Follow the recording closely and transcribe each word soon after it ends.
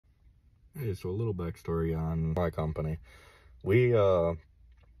Hey, so a little backstory on my company. We had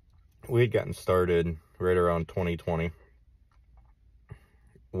gotten started right around 2020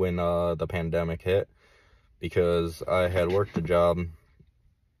 when the pandemic hit, because I had worked a job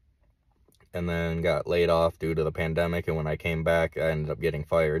and then got laid off due to the pandemic, and when I came back I ended up getting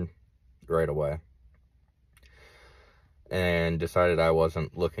fired right away and decided I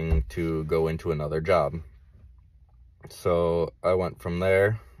wasn't looking to go into another job. So I went from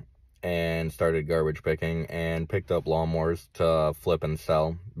there and started garbage picking and picked up lawnmowers to flip and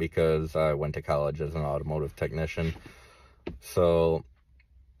sell because I went to college as an automotive technician. So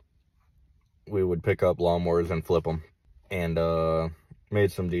we would pick up lawnmowers and flip them, and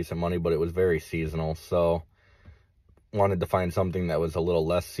made some decent money, but it was very seasonal. So wanted to find something that was a little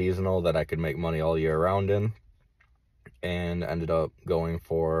less seasonal that I could make money all year round in, and ended up going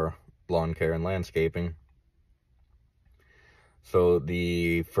for lawn care and landscaping. So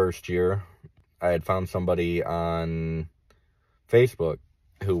the first year, I had found somebody on Facebook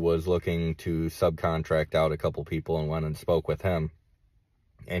who was looking to subcontract out a couple people, and went and spoke with him.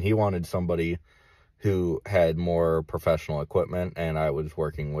 And he wanted somebody who had more professional equipment, and I was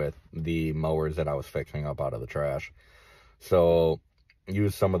working with the mowers that I was fixing up out of the trash. So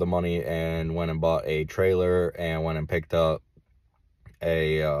used some of the money and went and bought a trailer and went and picked up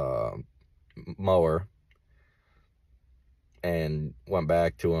a mower, and went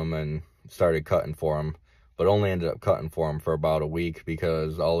back to him and started cutting for him, but only ended up cutting for him for about a week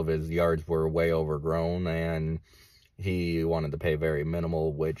because all of his yards were way overgrown and he wanted to pay very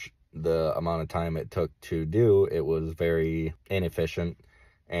minimal, which the amount of time it took to do it was very inefficient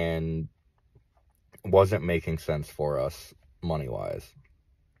and wasn't making sense for us money-wise.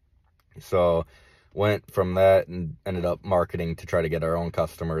 So went from that and ended up marketing to try to get our own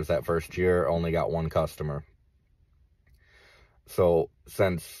customers. That first year only got one customer. So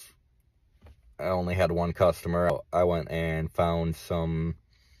since I only had one customer, I went and found some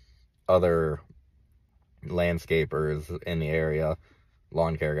other landscapers in the area,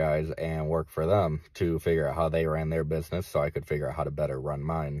 lawn care guys, and worked for them to figure out how they ran their business so I could figure out how to better run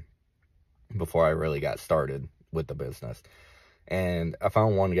mine before I really got started with the business. And I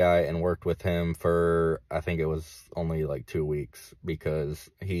found one guy and worked with him for, I think it was only like 2 weeks, because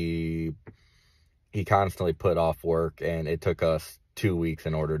he constantly put off work, and it took us 2 weeks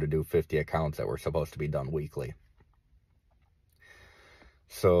in order to do 50 accounts that were supposed to be done weekly.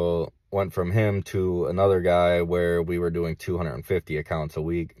 So went from him to another guy where we were doing 250 accounts a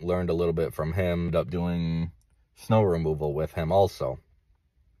week, learned a little bit from him, ended up doing snow removal with him also.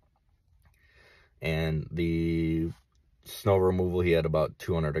 And the snow removal, he had about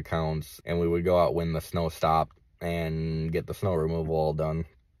 200 accounts, and we would go out when the snow stopped and get the snow removal all done.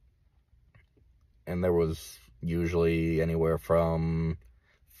 And there was usually anywhere from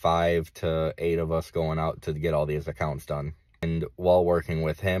 5 to 8 of us going out to get all these accounts done. And while working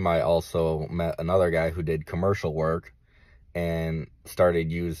with him, I also met another guy who did commercial work and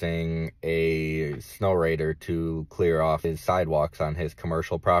started using a snow raider to clear off his sidewalks on his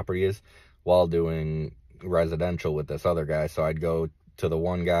commercial properties while doing residential with this other guy. So I'd go to the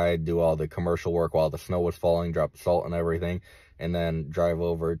one guy, do all the commercial work while the snow was falling, drop salt and everything, and then drive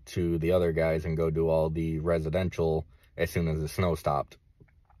over to the other guys and go do all the residential as soon as the snow stopped.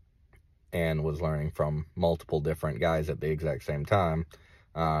 And was learning from multiple different guys at the exact same time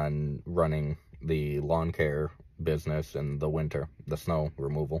on running the lawn care business in the winter, the snow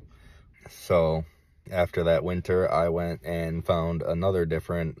removal. So after that winter, I went and found another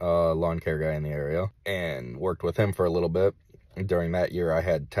different lawn care guy in the area and worked with him for a little bit. During that year, I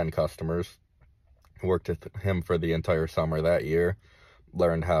had 10 customers. Worked with him for the entire summer that year.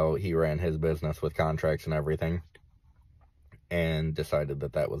 Learned how he ran his business with contracts and everything. And decided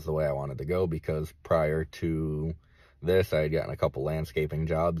that that was the way I wanted to go, because prior to this, I had gotten a couple landscaping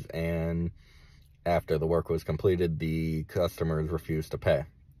jobs, and after the work was completed, the customers refused to pay.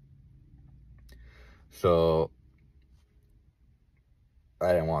 So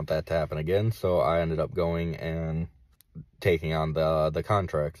I didn't want that to happen again, so I ended up going and taking on the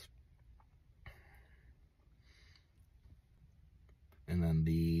contracts. And then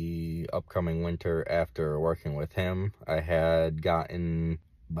the upcoming winter, after working with him, I had gotten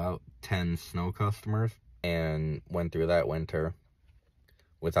about 10 snow customers, and went through that winter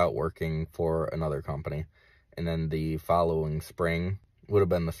without working for another company. And then the following spring would have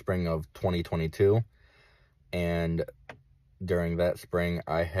been the spring of 2022. And during that spring,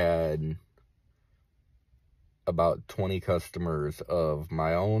 I had about 20 customers of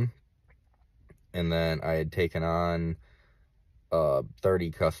my own. And then I had taken on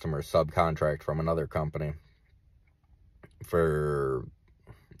 30 customers subcontract from another company for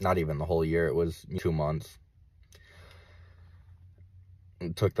not even the whole year, it was 2 months.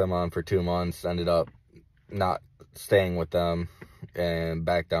 Took them on for 2 months, ended up not staying with them, and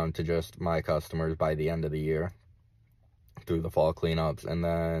back down to just my customers by the end of the year through the fall cleanups. And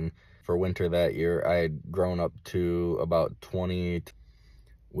then for winter that year, I had grown up to about 20,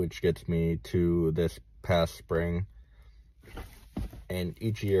 which gets me to this past spring. And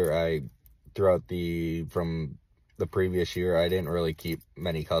each year from the previous year, I didn't really keep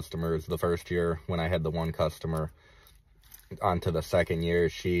many customers. The first year, when I had the one customer, onto the second year,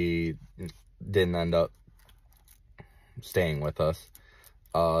 she didn't end up staying with us.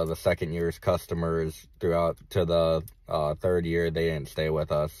 The second year's customers throughout to the third year, they didn't stay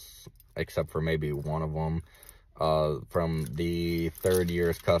with us, except for maybe one of them. From the third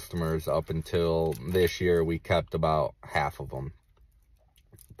year's customers up until this year, we kept about half of them.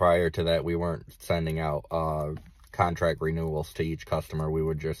 Prior to that, we weren't sending out contract renewals to each customer. We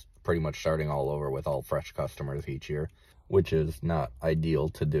were just pretty much starting all over with all fresh customers each year, which is not ideal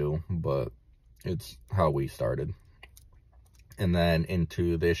to do, but it's how we started. And then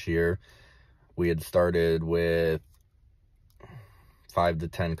into this year, we had started with 5 to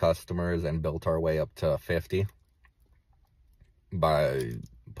 10 customers and built our way up to 50 by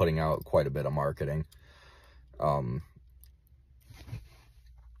putting out quite a bit of marketing.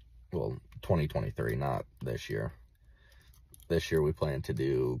 Well, 2023, not this year. This year we plan to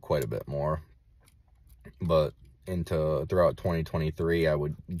do quite a bit more, but throughout 2023, I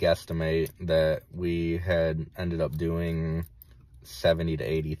would guesstimate that we had ended up doing 70 to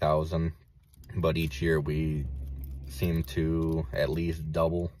 80,000, but each year we seem to at least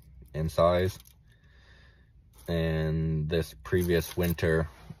double in size. And this previous winter,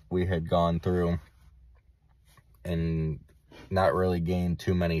 we had gone through and not really gained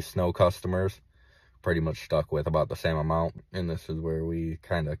too many snow customers, pretty much stuck with about the same amount. And this is where we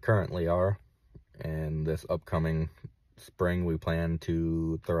kind of currently are. And this upcoming spring, we plan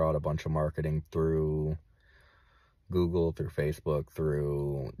to throw out a bunch of marketing through Google, through Facebook,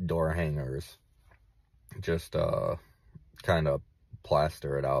 through door hangers, just kind of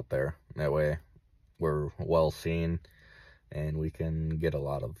plaster it out there. That way we're well seen and we can get a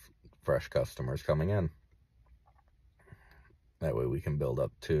lot of fresh customers coming in. That way we can build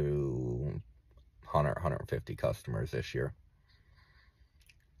up to 150 customers this year.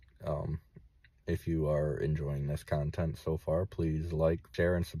 If you are enjoying this content so far, please like,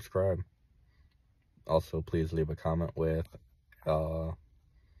 share, and subscribe. Also, please leave a comment with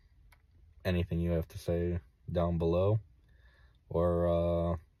anything you have to say down below,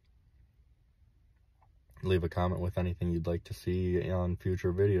 or leave a comment with anything you'd like to see on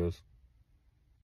future videos.